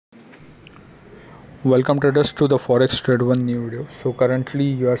Welcome traders to the Forex Trade One new video. So currently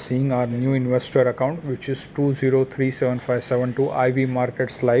you are seeing our new investor account, which is 2037572 IV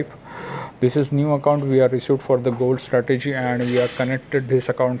Markets Live. This is new account we are received for the gold strategy, and we are connected this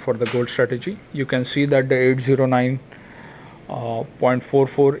account for the gold strategy. You can see that the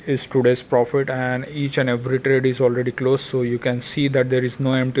 809.44 is today's profit, and each and every trade is already closed. So you can see that there is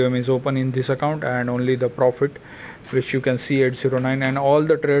no M2M is open in this account, and only the profit, which you can see 809, and all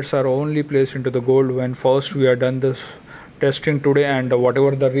the trades are only placed into the gold when first we are done this testing today, and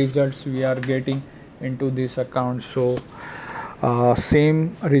whatever the results we are getting into this account. So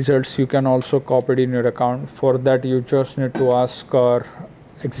same results you can also copy it in your account. For that you just need to ask our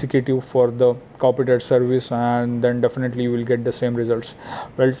executive for the copied service, and then definitely you will get the same results.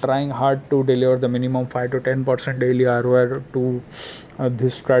 Well, trying hard to deliver the minimum 5 to 10% daily ROI to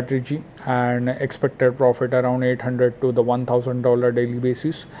this strategy, and expected profit around $800 to the $1,000 daily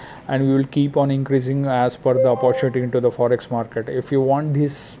basis, and we will keep on increasing as per the opportunity into the forex market. If you want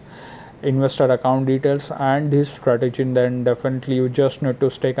this investor account details and this strategy, then definitely you just need to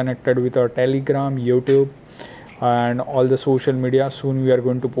stay connected with our Telegram, YouTube, and all the social media. Soon we are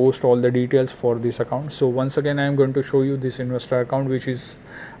going to post all the details for this account. So once again I am going to show you this investor account, which is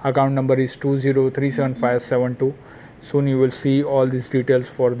account number is 2037572. Soon you will see all these details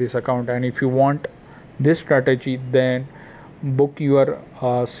for this account, and if you want this strategy, then book your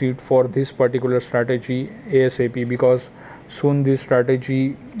seat for this particular strategy ASAP, because soon this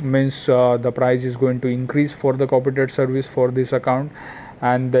strategy means the price is going to increase for the copied service for this account,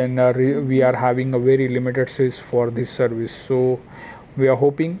 and then we are having a very limited seats for this service. So we are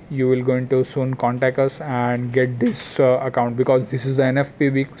hoping you will going to soon contact us and get this account, because this is the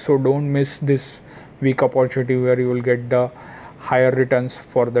NFP week. So don't miss this week opportunity where you will get the higher returns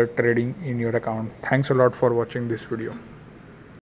for the trading in your account. Thanks a lot for watching this video.